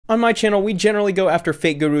On my channel, we generally go after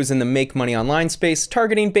fake gurus in the make money online space,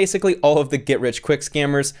 targeting basically all of the get-rich-quick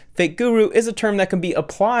scammers. Fake guru is a term that can be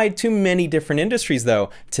applied to many different industries though.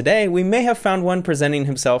 Today, we may have found one presenting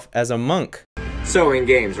himself as a monk. So in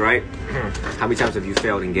games, right? How many times have you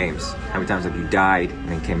failed in games? How many times have you died and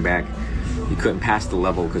then came back? You couldn't pass the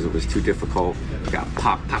level because it was too difficult. You got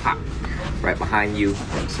pop, pop, pop. Right behind you,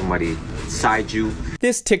 somebody inside you.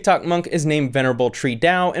 This TikTok monk is named Venerable Tree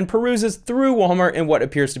Dao and peruses through Walmart in what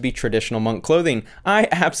appears to be traditional monk clothing. I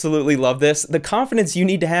absolutely love this. The confidence you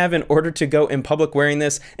need to have in order to go in public wearing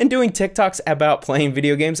this and doing TikToks about playing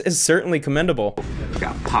video games is certainly commendable. You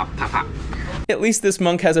got pop, pop, pop. At least this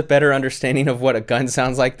monk has a better understanding of what a gun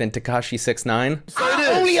sounds like than Tekashi 6ix9ine.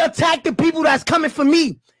 I only attack the people that's coming for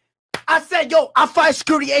me. I said, yo, I fired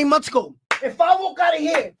security 8 months ago. If I walk out of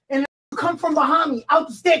here and come from behind me, out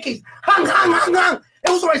the staircase, hang, hang, hang, hang, it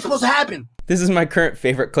was already supposed to happen. This is my current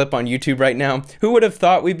favorite clip on YouTube right now. Who would have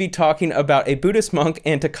thought we'd be talking about a Buddhist monk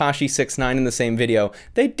and Tekashi 6ix9ine in the same video?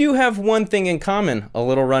 They do have one thing in common, a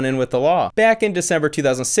little run-in with the law. Back in December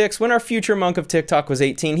 2006, when our future monk of TikTok was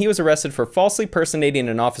 18, he was arrested for falsely personating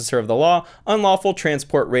an officer of the law, unlawful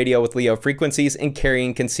transport radio with LEO frequencies, and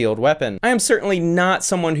carrying concealed weapon. I am certainly not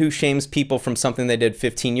someone who shames people from something they did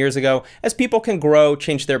 15 years ago, as people can grow,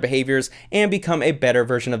 change their behaviors, and become a better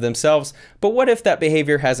version of themselves. But what if that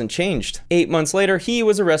behavior hasn't changed? 8 months later, he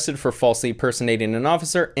was arrested for falsely personating an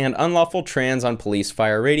officer and unlawful trans on police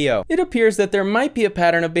fire radio. It appears that there might be a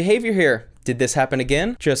pattern of behavior here. Did this happen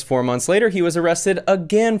again? Just 4 months later, he was arrested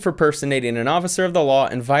again for personating an officer of the law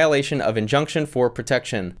in violation of injunction for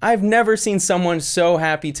protection. I've never seen someone so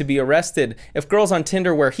happy to be arrested. If girls on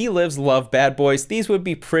Tinder where he lives love bad boys, these would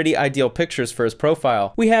be pretty ideal pictures for his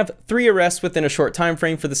profile. We have 3 arrests within a short time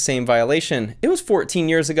frame for the same violation. It was 14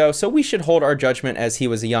 years ago, so we should hold our judgment as he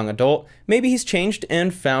was a young adult. Maybe he's changed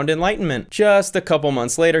and found enlightenment. Just a couple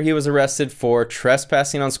months later, he was arrested for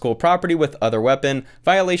trespassing on school property with other weapon,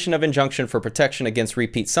 violation of injunction for protection against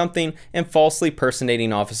repeat something, and falsely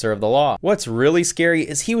personating officer of the law. What's really scary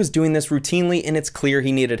is he was doing this routinely and it's clear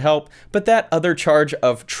he needed help, but that other charge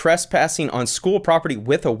of trespassing on school property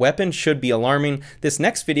with a weapon should be alarming. This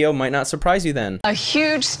next video might not surprise you then. A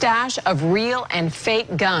huge stash of real and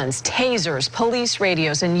fake guns, tasers, police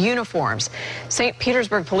radios, and uniforms. St.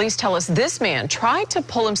 Petersburg police tell us this man tried to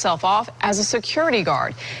pull himself off as a security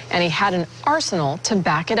guard, and he had an arsenal to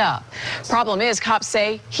back it up. Problem is, cops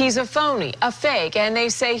say he's a phony, a fake, and they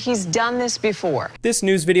say he's done this before. This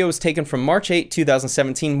news video was taken from March 8,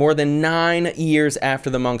 2017, more than 9 years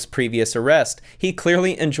after the monk's previous arrest. He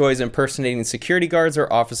clearly enjoys impersonating security guards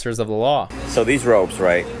or officers of the law. So these robes,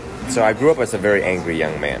 right? So I grew up as a very angry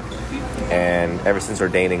young man. And ever since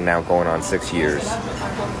ordaining, now going on 6 years.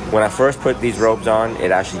 When I first put these robes on,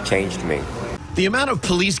 it actually changed me. The amount of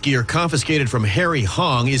police gear confiscated from Harry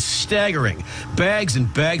Hong is staggering. Bags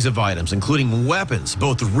and bags of items, including weapons,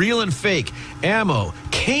 both real and fake, ammo,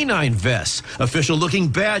 canine vests, official-looking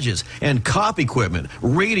badges, and cop equipment,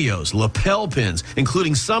 radios, lapel pins,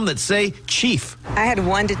 including some that say Chief. I had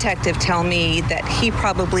one detective tell me that he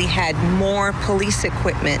probably had more police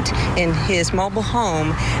equipment in his mobile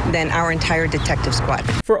home than our entire detective squad.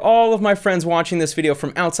 For all of my friends watching this video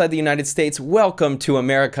from outside the United States, welcome to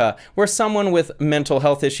America, where someone with mental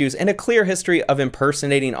health issues and a clear history of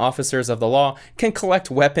impersonating officers of the law can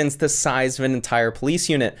collect weapons the size of an entire police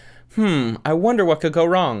unit. I wonder what could go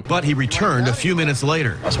wrong. But he returned a few minutes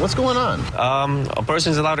later. So what's going on? A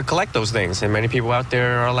person's allowed to collect those things, and many people out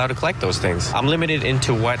there are allowed to collect those things. I'm limited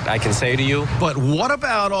into what I can say to you. But what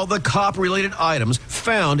about all the cop-related items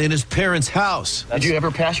found in his parents' house? Did you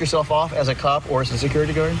ever pass yourself off as a cop or as a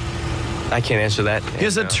security guard? I can't answer that.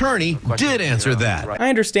 His attorney did answer that. I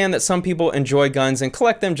understand that some people enjoy guns and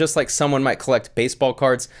collect them just like someone might collect baseball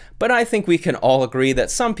cards, but I think we can all agree that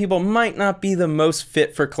some people might not be the most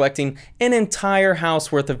fit for collecting an entire house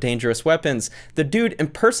worth of dangerous weapons. The dude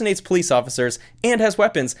impersonates police officers and has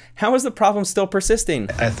weapons. How is the problem still persisting?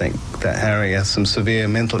 I think that Harry has some severe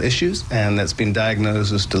mental issues and that's been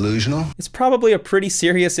diagnosed as delusional. It's probably a pretty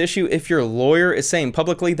serious issue if your lawyer is saying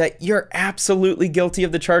publicly that you're absolutely guilty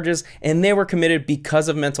of the charges and they were committed because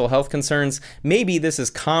of mental health concerns. Maybe this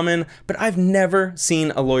is common, but I've never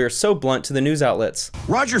seen a lawyer so blunt to the news outlets.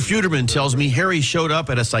 Roger Futerman tells me Harry showed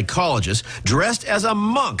up at a psychologist dressed as a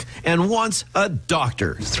monk and once a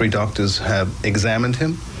doctor. 3 doctors have examined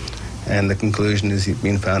him and the conclusion is he's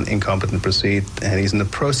been found incompetent to proceed, and he's in the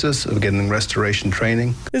process of getting restoration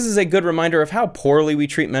training. This is a good reminder of how poorly we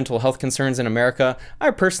treat mental health concerns in America.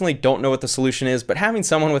 I personally don't know what the solution is, but having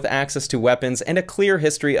someone with access to weapons and a clear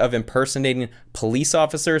history of impersonating police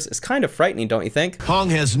officers is kind of frightening, don't you think? Hong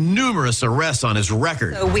has numerous arrests on his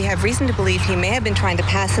record. So we have reason to believe he may have been trying to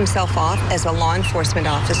pass himself off as a law enforcement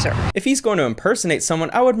officer. If he's going to impersonate someone,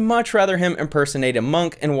 I would much rather him impersonate a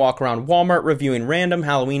monk and walk around Walmart reviewing random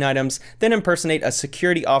Halloween items than impersonate a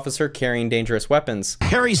security officer carrying dangerous weapons.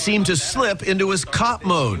 Harry seemed to slip into his cop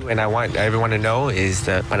mode. And I want everyone to know is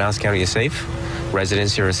that Pinellas County is safe.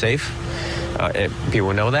 Residents here are safe.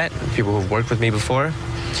 People know that. People who've worked with me before.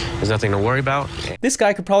 There's nothing to worry about. This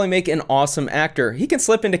guy could probably make an awesome actor. He can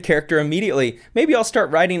slip into character immediately. Maybe I'll start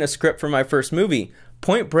writing a script for my first movie.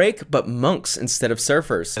 Point Break, but monks instead of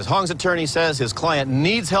surfers. As Hong's attorney says, his client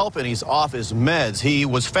needs help and he's off his meds. He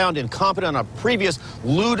was found incompetent on a previous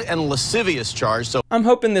lewd and lascivious charge, so I'm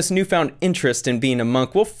hoping this newfound interest in being a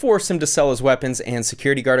monk will force him to sell his weapons and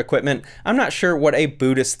security guard equipment. I'm not sure what a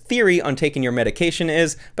Buddhist theory on taking your medication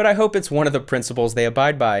is, but I hope it's one of the principles they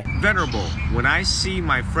abide by. Venerable, when I see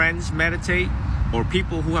my friends meditate, or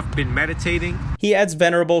people who have been meditating. He adds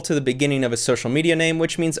venerable to the beginning of his social media name,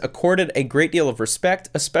 which means accorded a great deal of respect,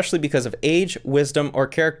 especially because of age, wisdom, or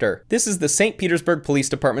character. This is the St. Petersburg Police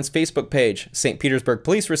Department's Facebook page. St. Petersburg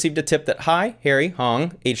Police received a tip that Harry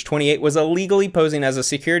Hong, age 28, was illegally posing as a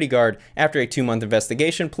security guard. After a 2-month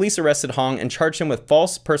investigation, police arrested Hong and charged him with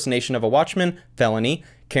false impersonation of a watchman, felony,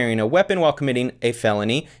 carrying a weapon while committing a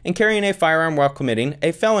felony, and carrying a firearm while committing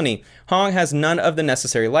a felony. Hong has none of the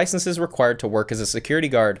necessary licenses required to work as a security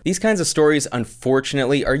guard. These kinds of stories,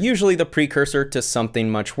 unfortunately, are usually the precursor to something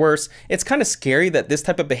much worse. It's kind of scary that this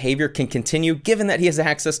type of behavior can continue given that he has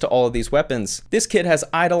access to all of these weapons. This kid has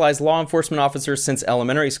idolized law enforcement officers since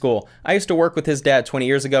elementary school. I used to work with his dad 20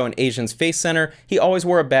 years ago in Asian's Face Center. He always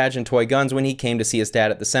wore a badge and toy guns when he came to see his dad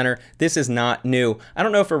at the center. This is not new. I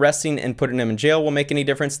don't know if arresting and putting him in jail will make any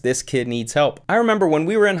difference. This kid needs help. I remember when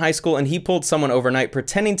we were in high school and he pulled someone overnight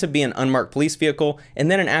pretending to be an unmarked police vehicle,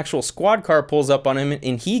 and then an actual squad car pulls up on him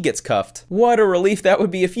and he gets cuffed. What a relief that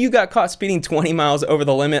would be if you got caught speeding 20 miles over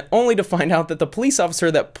the limit only to find out that the police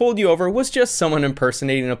officer that pulled you over was just someone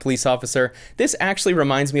impersonating a police officer. This actually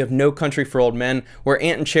reminds me of No Country for Old Men, where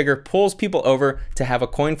Ant and Chigger pulls people over to have a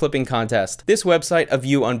coin flipping contest. This website, A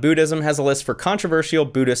View on Buddhism, has a list for controversial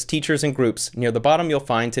Buddhist teachers and groups. Near the bottom you'll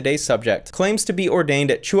find today's subject. Claims to be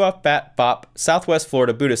ordained at Chua Phat Bop, Southwest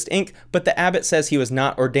Florida Buddhist Inc., but the abbot says he was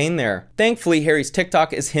not ordained there. Thankfully, Harry's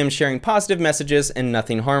TikTok is him sharing positive messages and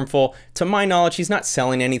nothing harmful. To my knowledge, he's not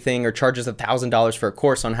selling anything or charges $1,000 for a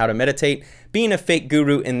course on how to meditate. Being a fake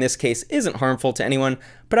guru in this case isn't harmful to anyone,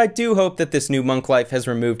 but I do hope that this new monk life has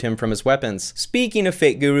removed him from his weapons. Speaking of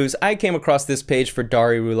fake gurus, I came across this page for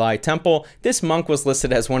Dari Rulai Temple. This monk was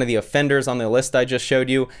listed as one of the offenders on the list I just showed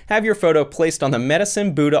you. Have your photo placed on the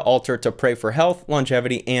Medicine Buddha altar to pray for health,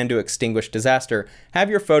 longevity, and to extinguish disaster. Have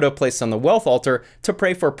your photo placed on the wealth altar to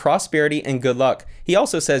pray for prosperity and good luck. He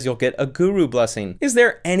also says you'll get a guru blessing. Is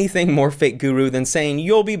there anything more fake guru than saying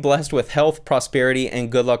you'll be blessed with health, prosperity,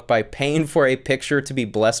 and good luck by paying for a picture to be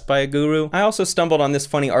blessed by a guru? I also stumbled on this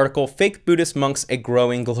funny article, Fake Buddhist Monks, a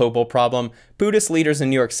Growing Global Problem. Buddhist leaders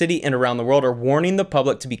in New York City and around the world are warning the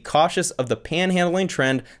public to be cautious of the panhandling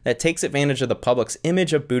trend that takes advantage of the public's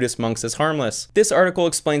image of Buddhist monks as harmless. This article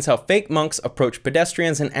explains how fake monks approach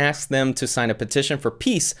pedestrians and ask them to sign a petition for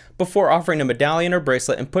peace before offering a medallion or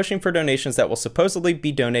bracelet and pushing for donations that will supposedly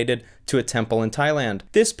be donated to a temple in Thailand.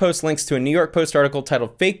 This post links to a New York Post article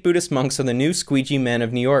titled Fake Buddhist Monks Are the New Squeegee Men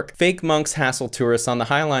of New York. Fake monks hassle tourists on the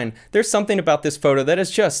High Line. There's something about this photo that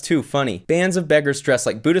is just too funny. Bands of beggars dressed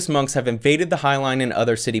like Buddhist monks have invaded the High Line and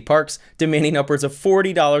other city parks, demanding upwards of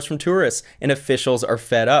 $40 from tourists, and officials are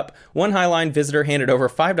fed up. One High Line visitor handed over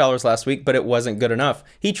 $5 last week, but it wasn't good enough.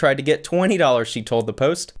 He tried to get $20, she told the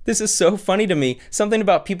Post. This is so funny to me. Something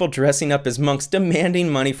about people dressing up as monks demanding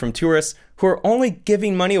money from tourists who are only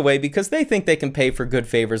giving money away because they think they can pay for good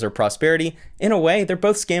favors or prosperity. In a way, they're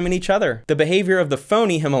both scamming each other. The behavior of the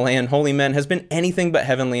phony Himalayan holy men has been anything but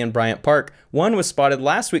heavenly in Bryant Park. One was spotted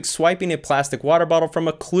last week swiping a plastic water bottle from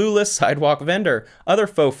a clueless sidewalk vendor. Other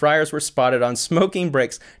faux friars were spotted on smoking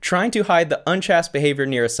breaks, trying to hide the unchaste behavior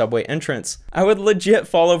near a subway entrance. I would legit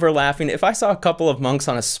fall over laughing if I saw a couple of monks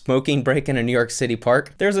on a smoking break in a New York City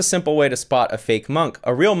park. There's a simple way to spot a fake monk.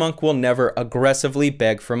 A real monk will never aggressively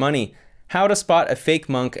beg for money. How to spot a fake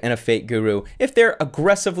monk and a fake guru. If they're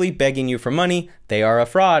aggressively begging you for money, they are a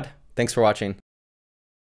fraud. Thanks for watching.